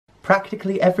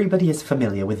Practically everybody is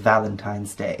familiar with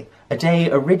Valentine's Day, a day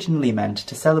originally meant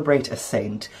to celebrate a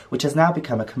saint, which has now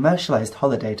become a commercialised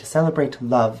holiday to celebrate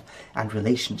love and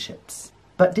relationships.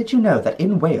 But did you know that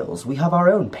in Wales we have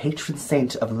our own patron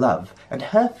saint of love, and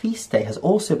her feast day has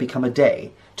also become a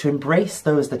day to embrace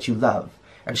those that you love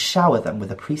and shower them with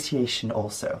appreciation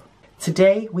also.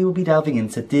 Today we will be delving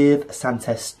into Dydd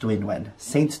Santes Dwynwen,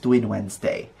 Saint Dwynwen's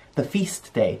Day, the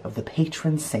feast day of the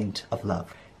patron saint of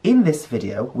love. In this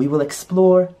video, we will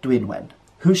explore Dwynwen,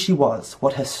 who she was,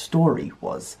 what her story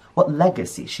was, what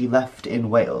legacy she left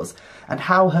in Wales, and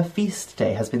how her feast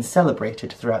day has been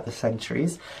celebrated throughout the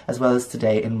centuries, as well as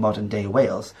today in modern-day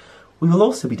Wales. We will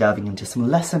also be delving into some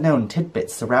lesser-known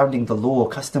tidbits surrounding the lore,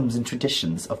 customs and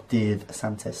traditions of Dydd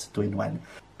Santes Dwynwen.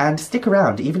 And stick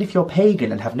around, even if you're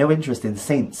pagan and have no interest in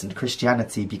saints and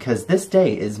Christianity, because this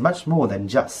day is much more than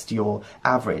just your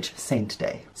average saint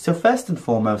day. So first and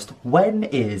foremost, when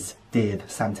is Dydd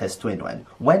Santes Dwynwen?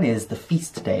 When is the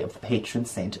feast day of the patron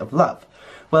saint of love?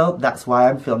 Well, that's why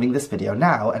I'm filming this video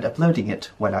now and uploading it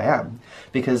when I am,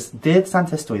 because Dydd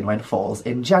Santes Dwynwen falls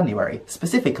in January,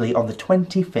 specifically on the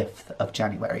 25th of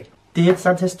January. Dydd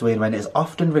Santes Dwynwen is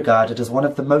often regarded as one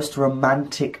of the most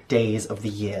romantic days of the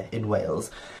year in Wales.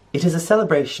 It is a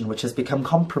celebration which has become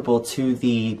comparable to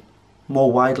the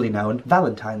more widely known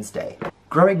Valentine's Day.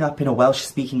 Growing up in a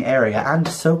Welsh-speaking area and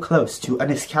so close to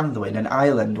Ynys Llanddwyn, an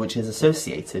island which is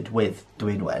associated with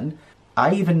Dwynwen,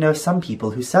 I even know some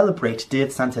people who celebrate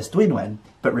Dydd Santes Dwynwen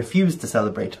but refuse to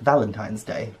celebrate Valentine's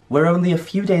Day. We're only a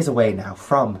few days away now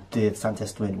from Dydd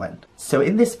Santes Dwynwen. So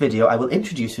in this video I will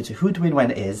introduce you to who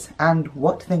Dwynwen is and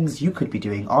what things you could be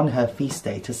doing on her feast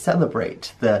day to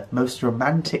celebrate the most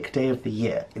romantic day of the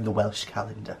year in the Welsh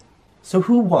calendar. So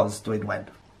who was Dwynwen?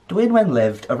 Dwynwen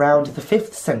lived around the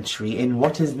 5th century in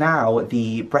what is now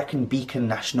the Brecon Beacon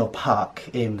National Park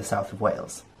in the south of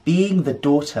Wales. Being the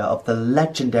daughter of the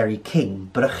legendary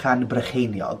king Brychan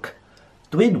Brycheiniog,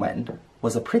 Dwynwen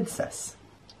was a princess.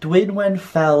 Dwynwen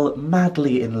fell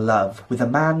madly in love with a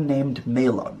man named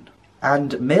Maelon,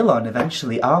 and Maelon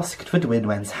eventually asked for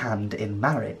Dwynwen's hand in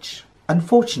marriage.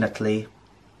 Unfortunately,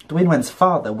 Dwynwen's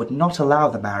father would not allow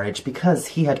the marriage because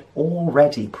he had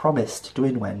already promised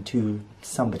Dwynwen to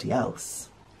somebody else.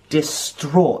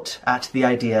 Distraught at the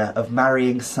idea of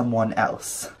marrying someone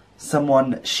else,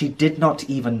 someone she did not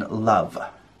even love,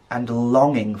 and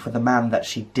longing for the man that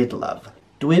she did love,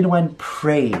 Dwynwen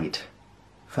prayed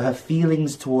for her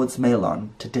feelings towards Maelon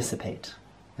to dissipate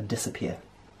and disappear,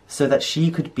 so that she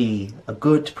could be a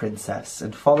good princess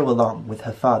and follow along with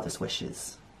her father's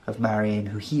wishes of marrying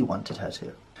who he wanted her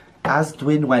to. As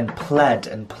Dwynwen pled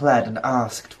and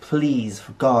asked please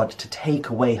for God to take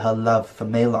away her love for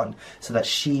Maelon so that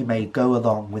she may go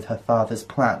along with her father's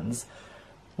plans,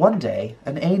 one day,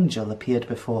 an angel appeared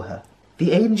before her.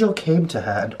 The angel came to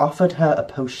her and offered her a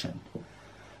potion.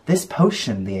 This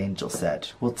potion, the angel said,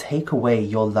 will take away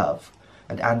your love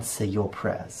and answer your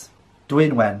prayers.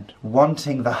 Dwynwen,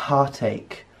 wanting the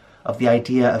heartache of the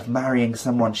idea of marrying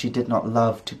someone she did not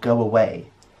love to go away,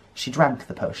 she drank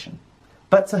the potion.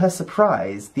 But to her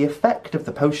surprise, the effect of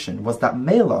the potion was that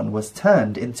Maelon was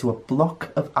turned into a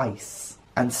block of ice.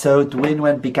 And so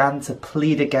Dwynwen began to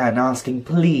plead again, asking,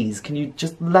 please, can you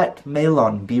just let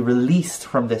Maelon be released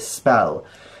from this spell,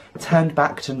 turned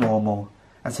back to normal,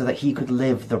 and so that he could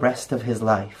live the rest of his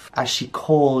life. As she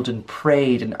called and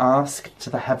prayed and asked to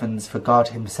the heavens for God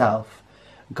himself,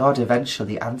 God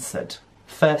eventually answered.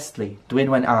 Firstly,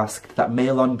 Dwynwen asked that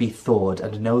Maelon be thawed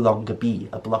and no longer be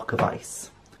a block of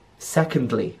ice.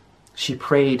 Secondly, she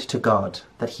prayed to God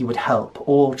that he would help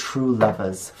all true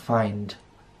lovers find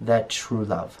their true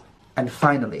love. And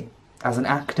finally, as an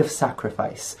act of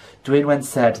sacrifice, Dwynwen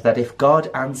said that if God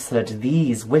answered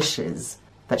these wishes,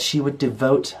 that she would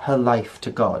devote her life to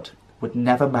God, would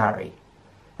never marry,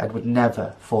 and would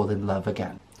never fall in love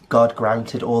again. God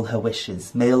granted all her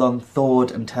wishes. Maelon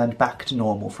thawed and turned back to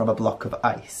normal from a block of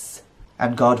ice,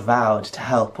 and God vowed to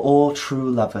help all true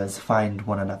lovers find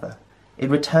one another. In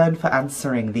return for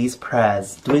answering these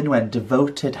prayers, Dwynwen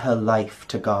devoted her life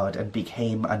to God and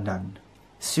became a nun.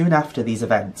 Soon after these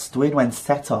events, Dwynwen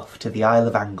set off to the Isle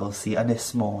of Anglesey,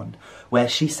 Ynys Môn, where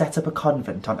she set up a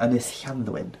convent on Ynys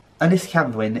Llanddwyn. Ynys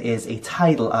Llanddwyn is a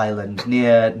tidal island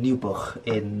near Newbuch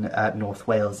in North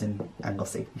Wales in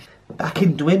Anglesey. Back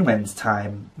in Dwynwen's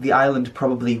time, the island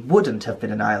probably wouldn't have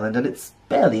been an island, and it's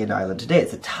barely an island today.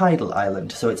 It's a tidal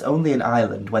island, so it's only an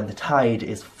island when the tide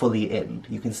is fully in.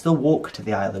 You can still walk to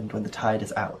the island when the tide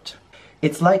is out.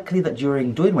 It's likely that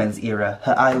during Dwynwen's era,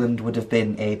 her island would have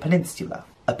been a peninsula.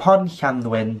 Upon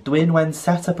Llanddwyn, Dwynwen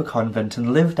set up a convent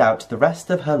and lived out the rest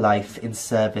of her life in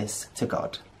service to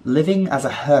God. Living as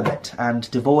a hermit and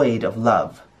devoid of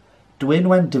love,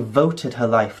 Dwynwen devoted her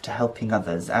life to helping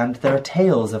others, and there are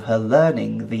tales of her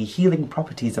learning the healing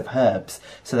properties of herbs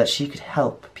so that she could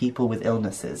help people with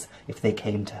illnesses if they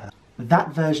came to her.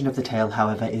 That version of the tale,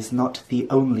 however, is not the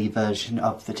only version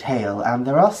of the tale, and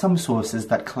there are some sources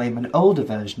that claim an older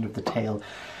version of the tale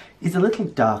is a little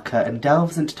darker and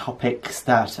delves into topics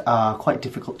that are quite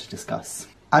difficult to discuss.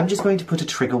 I'm just going to put a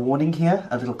trigger warning here,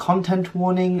 a little content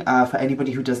warning for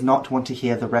anybody who does not want to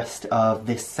hear the rest of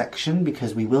this section,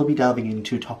 because we will be delving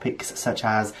into topics such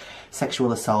as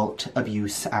sexual assault,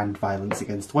 abuse and violence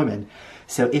against women.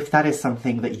 So if that is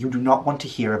something that you do not want to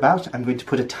hear about, I'm going to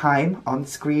put a time on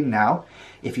screen now.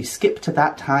 If you skip to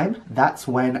that time, that's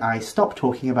when I stop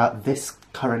talking about this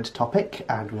current topic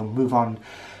and we'll move on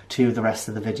to the rest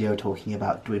of the video talking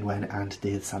about Dwynwen and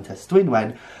Dydd Santes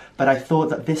Dwynwen. But I thought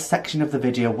that this section of the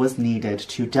video was needed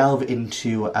to delve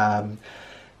into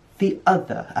the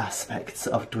other aspects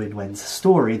of Dwynwen's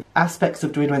story. Aspects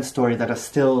of Dwynwen's story that are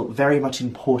still very much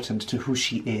important to who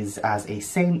she is as a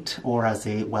saint or as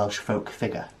a Welsh folk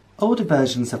figure. Older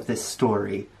versions of this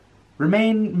story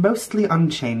remain mostly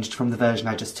unchanged from the version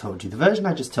I just told you. The version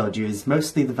I just told you is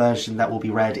mostly the version that will be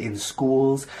read in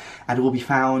schools and will be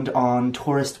found on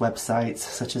tourist websites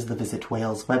such as the Visit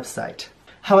Wales website.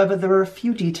 However, there are a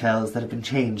few details that have been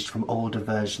changed from older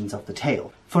versions of the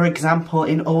tale. For example,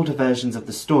 in older versions of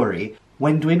the story,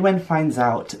 when Dwynwen finds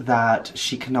out that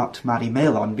she cannot marry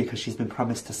Maelon because she's been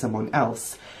promised to someone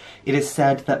else, it is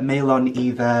said that Maelon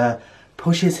either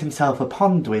pushes himself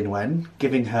upon Dwynwen,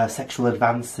 giving her sexual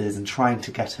advances and trying to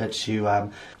get her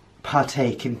to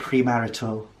partake in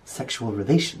premarital sexual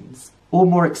relations, or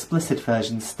more explicit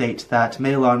versions state that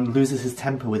Maelon loses his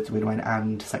temper with Dwynwen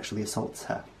and sexually assaults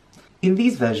her. In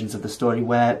these versions of the story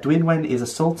where Dwynwen is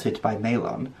assaulted by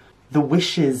Maelon, the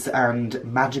wishes and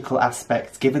magical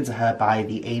aspects given to her by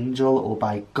the angel or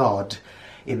by God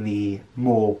in the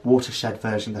more watershed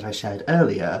version that I shared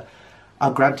earlier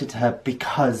are granted to her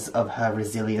because of her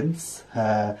resilience,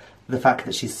 the fact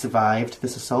that she's survived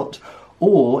this assault,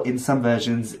 or in some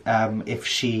versions, if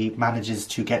she manages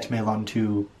to get Maelon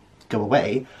to go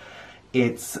away,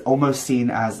 it's almost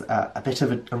seen as a bit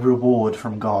of a reward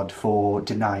from God for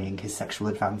denying his sexual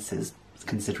advances,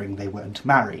 considering they weren't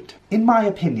married. In my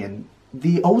opinion,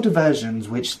 the older versions,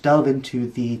 which delve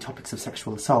into the topics of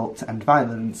sexual assault and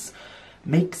violence,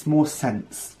 makes more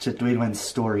sense to Dwynwen's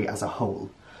story as a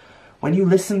whole. When you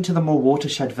listen to the more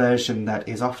watershed version that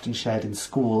is often shared in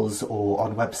schools or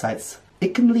on websites,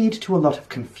 it can lead to a lot of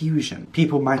confusion.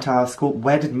 People might ask, well,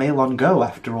 where did Maelon go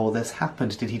after all this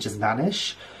happened? Did he just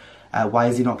vanish? Why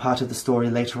is he not part of the story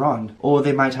later on? Or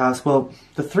they might ask, well,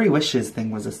 the three wishes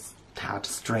thing was a tad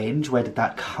strange, where did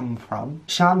that come from?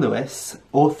 Sian Lewis,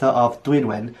 author of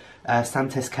Dwynwen,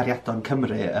 Santes Cariaton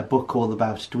Cymru, a book all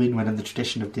about Dwynwen and the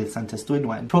tradition of Dydd Santes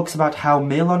Dwynwen, talks about how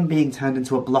Maelon being turned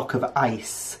into a block of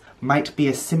ice might be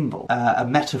a symbol, a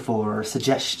metaphor or a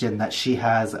suggestion that she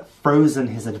has frozen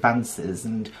his advances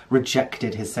and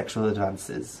rejected his sexual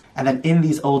advances. And then in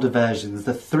these older versions,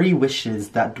 the three wishes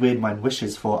that Dwynwen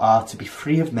wishes for are to be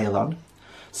free of Maelon.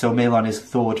 So Maelon is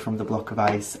thawed from the block of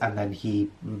ice and then he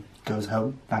goes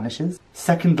home, vanishes.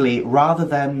 Secondly, rather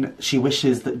than she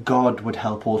wishes that God would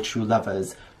help all true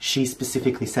lovers, she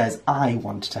specifically says, I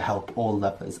want to help all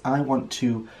lovers. I want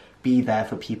to be there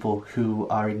for people who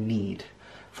are in need,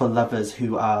 for lovers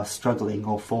who are struggling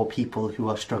or for people who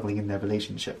are struggling in their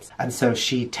relationships. And so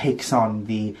she takes on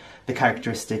the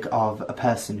characteristic of a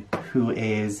person who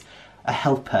is a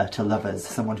helper to lovers,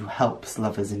 someone who helps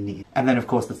lovers in need. And then of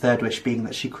course the third wish being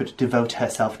that she could devote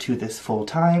herself to this full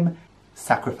time,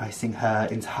 sacrificing her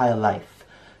entire life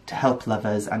to help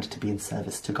lovers and to be in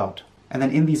service to God. And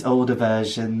then in these older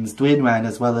versions, Dwynwen,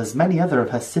 as well as many other of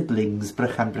her siblings,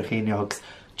 Brychan Brycheiniog's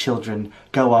children,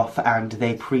 go off and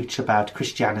they preach about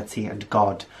Christianity and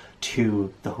God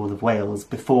to the whole of Wales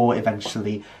before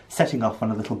eventually setting off on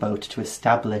a little boat to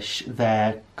establish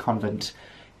their convent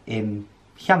in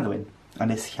Llanddwyn,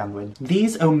 Ynys Llanddwyn.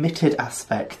 These omitted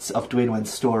aspects of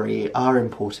Dwynwen's story are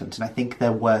important, and I think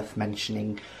they're worth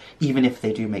mentioning, even if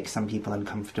they do make some people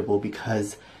uncomfortable,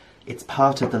 because it's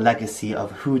part of the legacy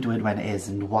of who Dwynwen is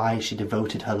and why she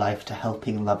devoted her life to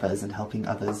helping lovers and helping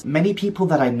others. Many people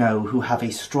that I know who have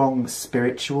a strong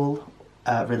spiritual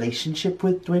relationship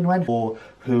with Dwynwen, or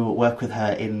who work with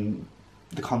her in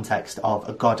the context of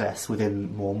a goddess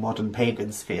within more modern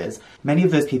pagan spheres, many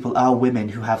of those people are women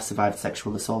who have survived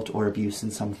sexual assault or abuse in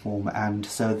some form, and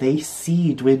so they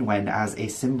see Dwynwen as a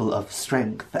symbol of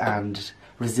strength and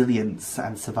resilience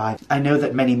and survival. I know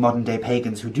that many modern day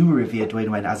pagans who do revere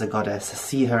Dwynwen as a goddess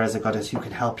see her as a goddess who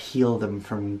can help heal them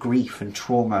from grief and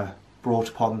trauma brought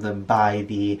upon them by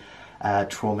the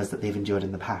traumas that they've endured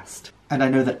in the past. And I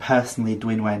know that personally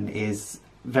Dwynwen is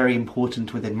very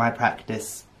important within my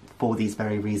practice for these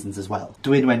very reasons as well.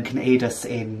 Dwynwen can aid us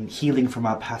in healing from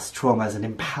our past traumas and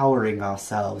empowering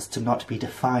ourselves to not be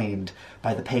defined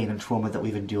by the pain and trauma that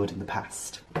we've endured in the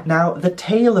past. Now, the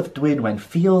tale of Dwynwen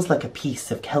feels like a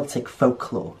piece of Celtic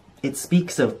folklore. It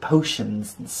speaks of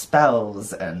potions and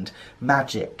spells and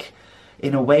magic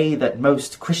in a way that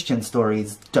most Christian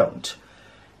stories don't.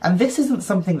 And this isn't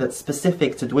something that's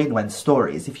specific to Dwynwen's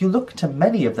stories. If you look to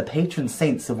many of the patron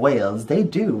saints of Wales, they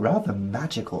do rather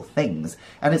magical things,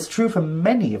 and it's true for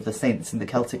many of the saints in the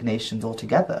Celtic nations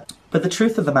altogether. But the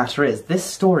truth of the matter is, this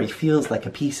story feels like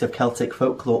a piece of Celtic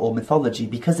folklore or mythology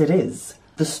because it is.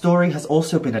 The story has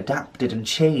also been adapted and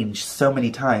changed so many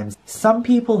times. Some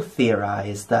people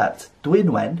theorise that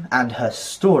Dwynwen and her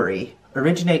story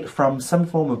originate from some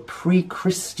form of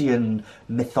pre-Christian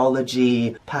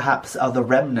mythology, perhaps other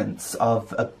remnants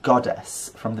of a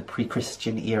goddess from the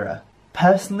pre-Christian era.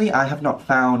 Personally, I have not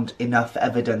found enough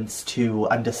evidence to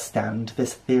understand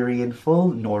this theory in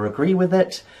full, nor agree with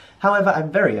it. However, I'm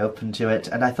very open to it,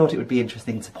 and I thought it would be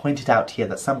interesting to point it out here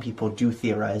that some people do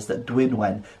theorise that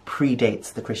Dwynwen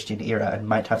predates the Christian era and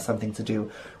might have something to do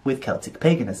with Celtic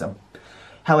paganism.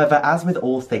 However, as with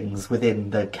all things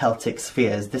within the Celtic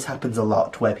spheres, this happens a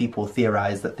lot, where people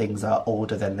theorise that things are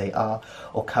older than they are,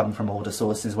 or come from older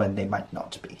sources when they might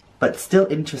not be. But still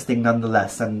interesting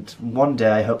nonetheless, and one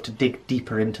day I hope to dig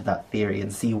deeper into that theory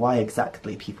and see why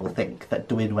exactly people think that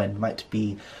Dwynwen might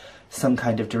be some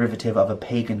kind of derivative of a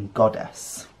pagan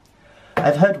goddess.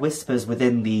 I've heard whispers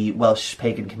within the Welsh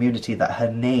pagan community that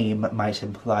her name might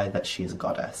imply that she is a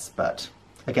goddess, but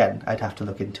again, I'd have to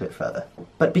look into it further.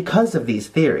 But because of these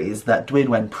theories that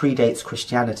Dwynwen predates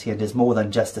Christianity and is more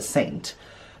than just a saint,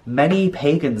 many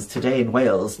pagans today in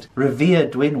Wales revere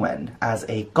Dwynwen as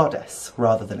a goddess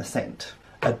rather than a saint.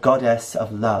 A goddess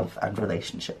of love and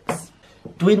relationships.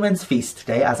 Dwynwen's feast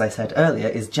day, as I said earlier,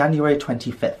 is January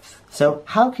 25th. So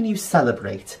how can you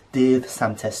celebrate Dydd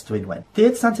Santes Dwynwen?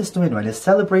 Dydd Santes Dwynwen is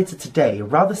celebrated today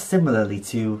rather similarly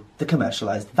to the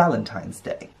commercialised Valentine's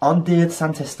Day. On Dydd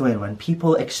Santes Dwynwen,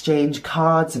 people exchange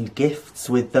cards and gifts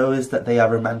with those that they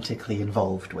are romantically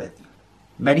involved with.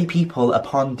 Many people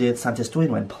upon Dydd Santes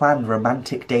Dwynwen plan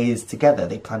romantic days together.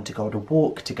 They plan to go on a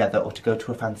walk together, or to go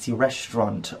to a fancy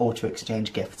restaurant, or to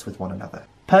exchange gifts with one another.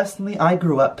 Personally, I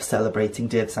grew up celebrating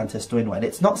Dydd Santes Dwynwen.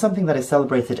 It's not something that is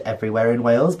celebrated everywhere in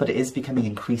Wales, but it is becoming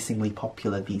increasingly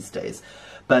popular these days.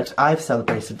 But I've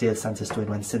celebrated Dydd Santes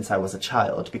Dwynwen since I was a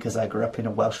child, because I grew up in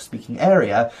a Welsh-speaking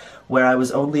area where I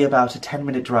was only about a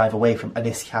 10-minute drive away from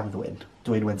Ynys Llanddwyn,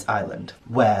 Dwynwen's island,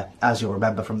 where, as you'll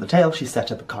remember from the tale, she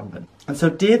set up a convent. And so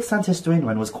Dydd Santes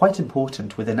Dwynwen was quite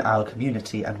important within our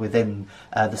community and within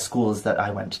the schools that I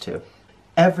went to.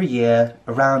 Every year,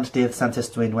 around Dydd Santes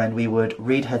Dwynwen, we would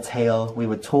read her tale, we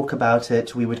would talk about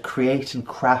it, we would create and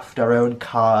craft our own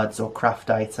cards or craft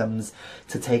items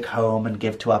to take home and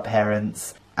give to our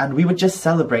parents, and we would just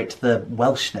celebrate the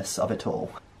Welshness of it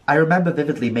all. I remember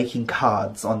vividly making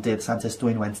cards on Dydd Santes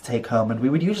Dwynwen to take home, and we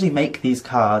would usually make these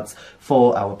cards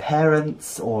for our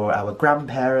parents or our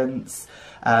grandparents,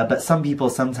 but some people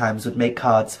sometimes would make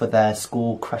cards for their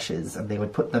school crushes, and they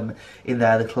would put them in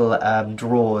their little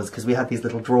drawers, because we had these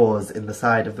little drawers in the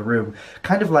side of the room,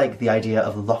 kind of like the idea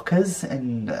of lockers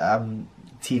in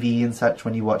TV and such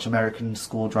when you watch American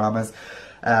school dramas.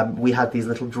 We had these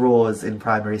little drawers in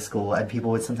primary school, and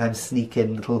people would sometimes sneak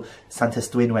in little Santes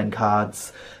Dwynwen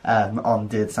cards on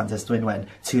Dydd Santes Dwynwen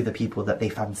to the people that they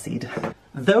fancied.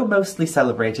 Though mostly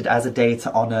celebrated as a day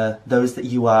to honour those that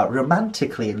you are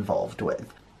romantically involved with,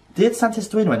 Dydd Santes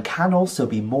Dwynwen can also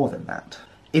be more than that.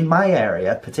 In my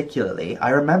area, particularly, I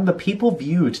remember people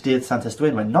viewed Dydd Santes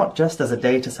Dwynwen not just as a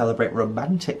day to celebrate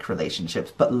romantic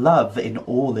relationships, but love in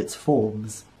all its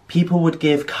forms. People would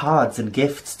give cards and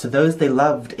gifts to those they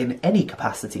loved in any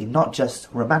capacity, not just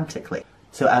romantically.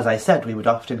 So as I said, we would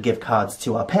often give cards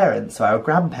to our parents, or our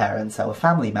grandparents, our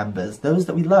family members, those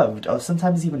that we loved, or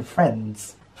sometimes even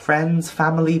friends. Friends,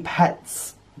 family,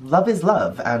 pets. Love is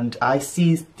love, and I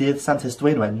see Dydd Santes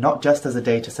Dwynwen not just as a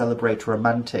day to celebrate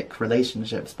romantic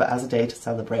relationships, but as a day to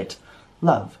celebrate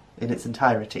love in its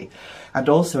entirety. And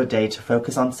also a day to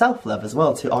focus on self-love as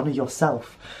well, to honour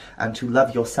yourself, and to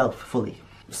love yourself fully.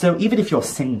 So even if you're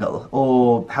single,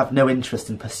 or have no interest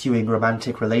in pursuing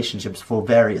romantic relationships for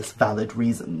various valid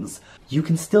reasons, you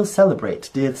can still celebrate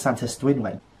Dydd Santes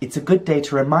Dwynwen. It's a good day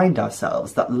to remind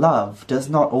ourselves that love does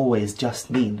not always just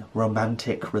mean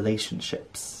romantic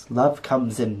relationships. Love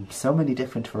comes in so many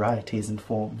different varieties and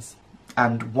forms.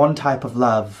 And one type of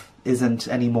love isn't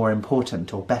any more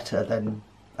important or better than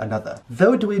another.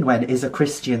 Though Dwynwen is a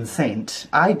Christian saint,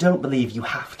 I don't believe you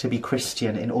have to be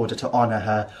Christian in order to honour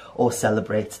her or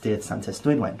celebrate Dydd Santes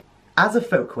Dwynwen. As a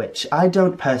folk witch, I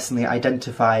don't personally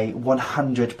identify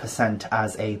 100%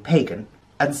 as a pagan,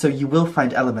 and so you will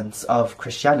find elements of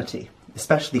Christianity,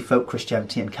 especially folk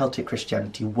Christianity and Celtic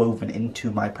Christianity, woven into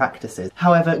my practices.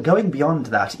 However, going beyond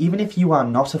that, even if you are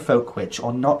not a folk witch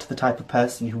or not the type of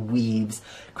person who weaves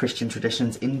Christian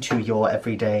traditions into your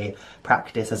everyday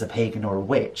practice as a pagan or a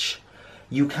witch,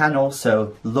 you can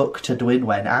also look to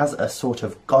Dwynwen as a sort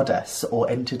of goddess or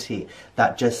entity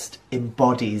that just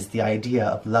embodies the idea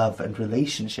of love and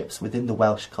relationships within the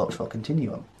Welsh cultural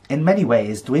continuum. In many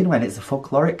ways, Dwynwen is a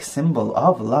folkloric symbol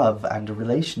of love and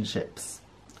relationships.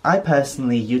 I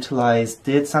personally utilise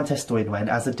Dydd Santes Dwynwen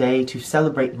as a day to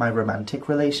celebrate my romantic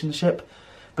relationship,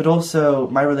 but also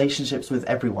my relationships with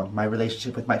everyone, my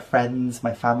relationship with my friends,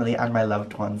 my family and my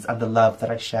loved ones, and the love that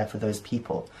I share for those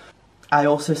people. I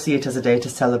also see it as a day to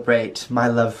celebrate my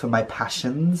love for my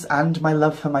passions and my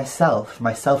love for myself,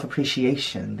 my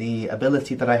self-appreciation, the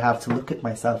ability that I have to look at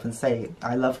myself and say,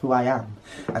 I love who I am,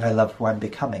 and I love who I'm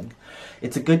becoming.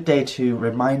 It's a good day to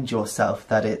remind yourself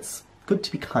that it's good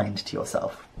to be kind to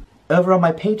yourself. Over on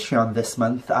my Patreon this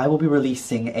month, I will be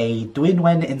releasing a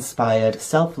Dwynwen-inspired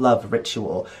self-love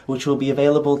ritual, which will be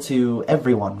available to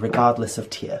everyone, regardless of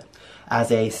tier,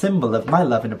 as a symbol of my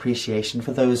love and appreciation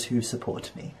for those who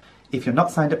support me. If you're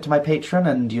not signed up to my Patreon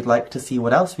and you'd like to see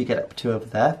what else we get up to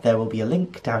over there will be a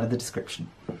link down in the description.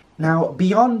 Now,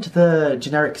 beyond the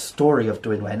generic story of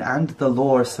Dwynwen and the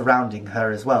lore surrounding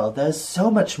her as well, there's so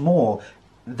much more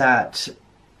that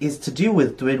is to do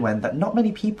with Dwynwen that not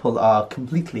many people are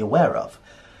completely aware of.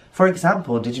 For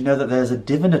example, did you know that there's a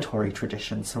divinatory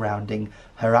tradition surrounding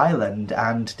her island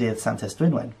and Dydd Santes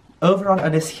Dwynwen? Over on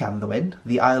Ynys Llanddwyn,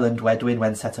 the island where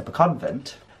Dwynwen set up a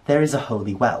convent, there is a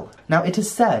holy well. Now, it is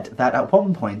said that at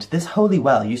one point this holy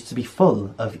well used to be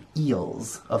full of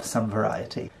eels of some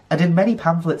variety. And in many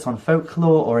pamphlets on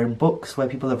folklore or in books where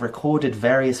people have recorded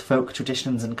various folk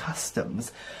traditions and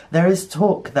customs, there is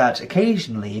talk that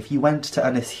occasionally, if you went to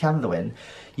Ynys Llanddwyn,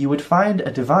 you would find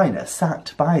a diviner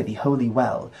sat by the holy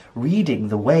well, reading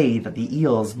the way that the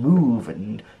eels move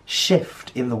and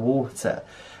shift in the water.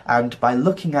 And by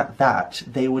looking at that,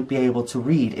 they would be able to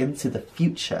read into the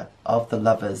future of the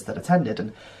lovers that attended,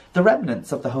 and the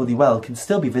remnants of the holy well can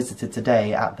still be visited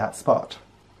today at that spot.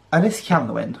 Ynys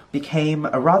Llanddwyn became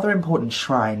a rather important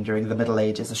shrine during the Middle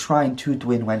Ages, a shrine to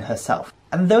Dwynwen herself.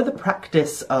 And though the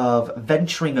practice of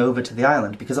venturing over to the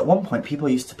island, because at one point people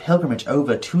used to pilgrimage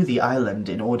over to the island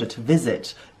in order to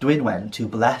visit Dwynwen to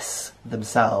bless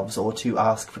themselves, or to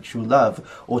ask for true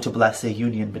love, or to bless a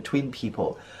union between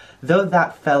people, though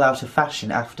that fell out of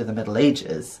fashion after the Middle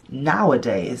Ages,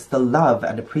 nowadays the love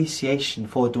and appreciation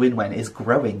for Dwynwen is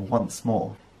growing once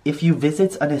more. If you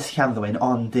visit Ynys Llanddwyn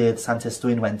on Dydd Santes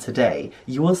Dwynwen today,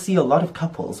 you will see a lot of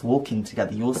couples walking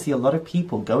together. You will see a lot of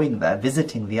people going there,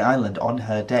 visiting the island on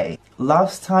her day.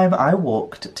 Last time I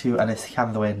walked to Ynys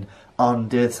Llanddwyn on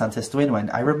Dydd Santes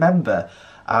Dwynwen, I remember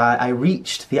I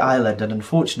reached the island and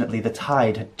unfortunately the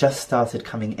tide had just started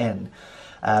coming in.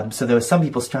 So there were some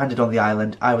people stranded on the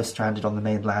island, I was stranded on the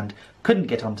mainland, couldn't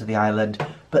get onto the island,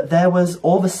 but there was,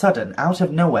 all of a sudden, out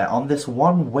of nowhere, on this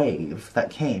one wave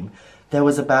that came, there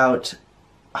was about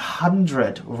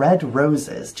 100 red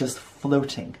roses just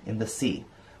floating in the sea.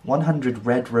 100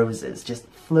 red roses just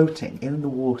floating in the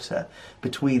water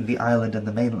between the island and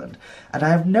the mainland. And I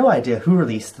have no idea who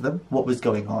released them, what was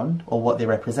going on, or what they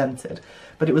represented,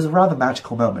 but it was a rather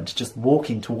magical moment, just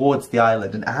walking towards the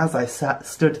island, and as I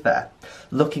stood there,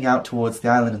 looking out towards the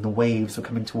island and the waves were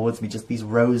coming towards me, just these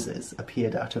roses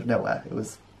appeared out of nowhere. It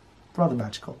was rather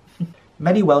magical.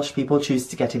 Many Welsh people choose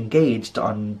to get engaged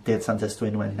on Dydd Santes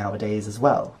Dwynwen nowadays as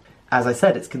well. As I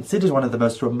said, it's considered one of the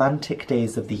most romantic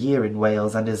days of the year in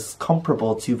Wales and is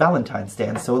comparable to Valentine's Day,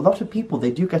 and so a lot of people,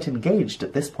 they do get engaged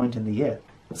at this point in the year.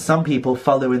 Some people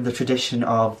follow in the tradition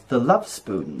of the love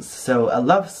spoons. So a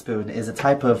love spoon is a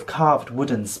type of carved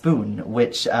wooden spoon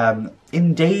which,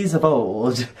 in days of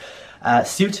old,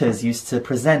 suitors used to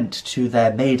present to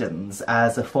their maidens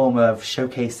as a form of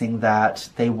showcasing that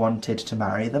they wanted to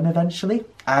marry them eventually,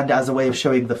 and as a way of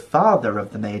showing the father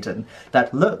of the maiden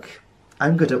that, look,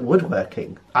 I'm good at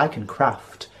woodworking, I can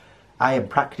craft, I am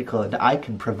practical, and I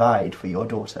can provide for your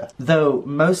daughter. Though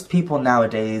most people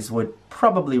nowadays would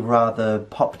probably rather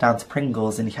pop down to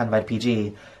Pringles in Llanfair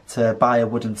PG to buy a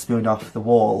wooden spoon off the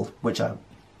wall, which are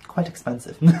quite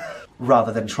expensive,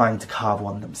 rather than trying to carve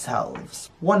one themselves.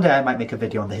 One day I might make a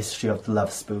video on the history of the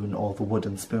love spoon or the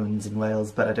wooden spoons in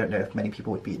Wales, but I don't know if many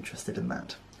people would be interested in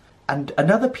that. And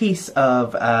another piece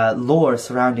of lore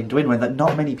surrounding Dwynwen that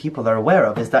not many people are aware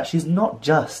of is that she's not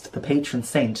just the patron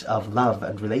saint of love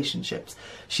and relationships.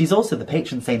 She's also the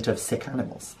patron saint of sick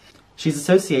animals. She's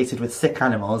associated with sick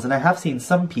animals, and I have seen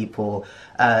some people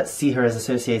see her as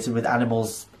associated with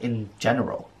animals in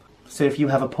general. So if you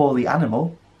have a poorly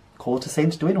animal, call to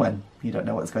Saint Dwynwen. You don't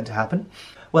know what's going to happen.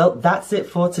 Well, that's it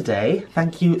for today.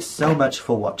 Thank you so much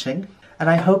for watching, and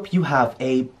I hope you have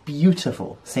a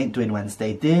beautiful St. Dwynwen's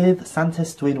Day. Dydd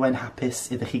Santes Dwynwen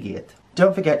hapus idych chi gyd.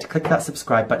 Don't forget to click that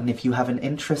subscribe button if you have an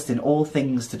interest in all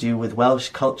things to do with Welsh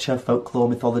culture, folklore,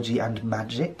 mythology and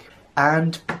magic.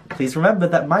 And please remember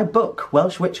that my book,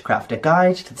 Welsh Witchcraft, A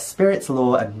Guide to the Spirits,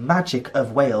 Lore and Magic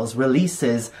of Wales,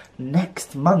 releases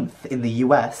next month in the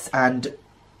US and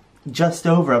just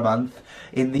over a month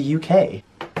in the UK.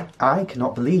 I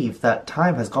cannot believe that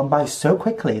time has gone by so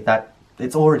quickly that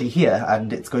it's already here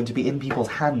and it's going to be in people's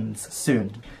hands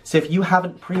soon. So if you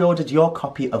haven't pre-ordered your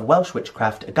copy of Welsh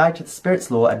Witchcraft, A Guide to the Spirits,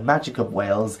 Lore and Magic of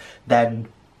Wales, then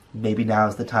maybe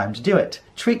now's the time to do it.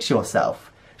 Treat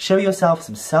yourself. Show yourself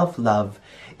some self-love.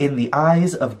 In the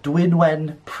eyes of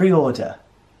Dwynwen, pre-order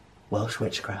Welsh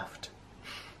Witchcraft.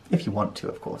 If you want to,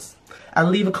 of course.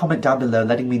 And leave a comment down below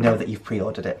letting me know that you've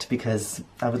pre-ordered it, because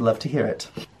I would love to hear it.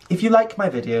 If you like my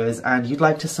videos and you'd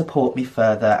like to support me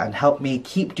further and help me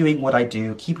keep doing what I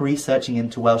do, keep researching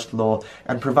into Welsh lore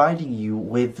and providing you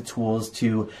with the tools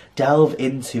to delve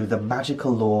into the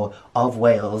magical lore of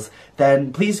Wales,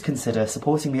 then please consider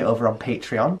supporting me over on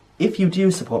Patreon. If you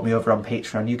do support me over on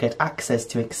Patreon, you get access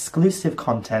to exclusive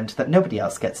content that nobody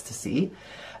else gets to see.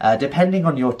 Depending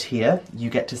on your tier, you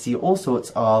get to see all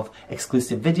sorts of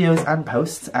exclusive videos and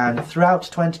posts, and throughout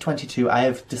 2022 I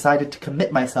have decided to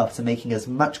commit myself to making as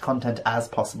much content as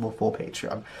possible for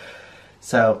Patreon.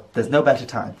 So there's no better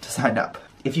time to sign up.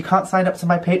 If you can't sign up to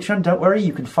my Patreon, don't worry,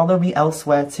 you can follow me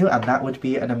elsewhere too, and that would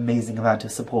be an amazing amount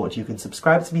of support. You can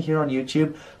subscribe to me here on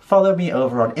YouTube, follow me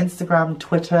over on Instagram,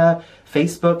 Twitter,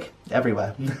 Facebook,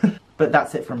 everywhere. But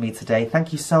that's it from me today.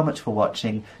 Thank you so much for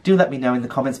watching. Do let me know in the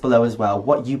comments below as well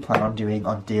what you plan on doing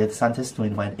on Dydd Santes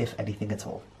Dwynwen, if anything at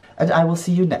all. And I will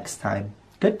see you next time.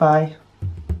 Goodbye.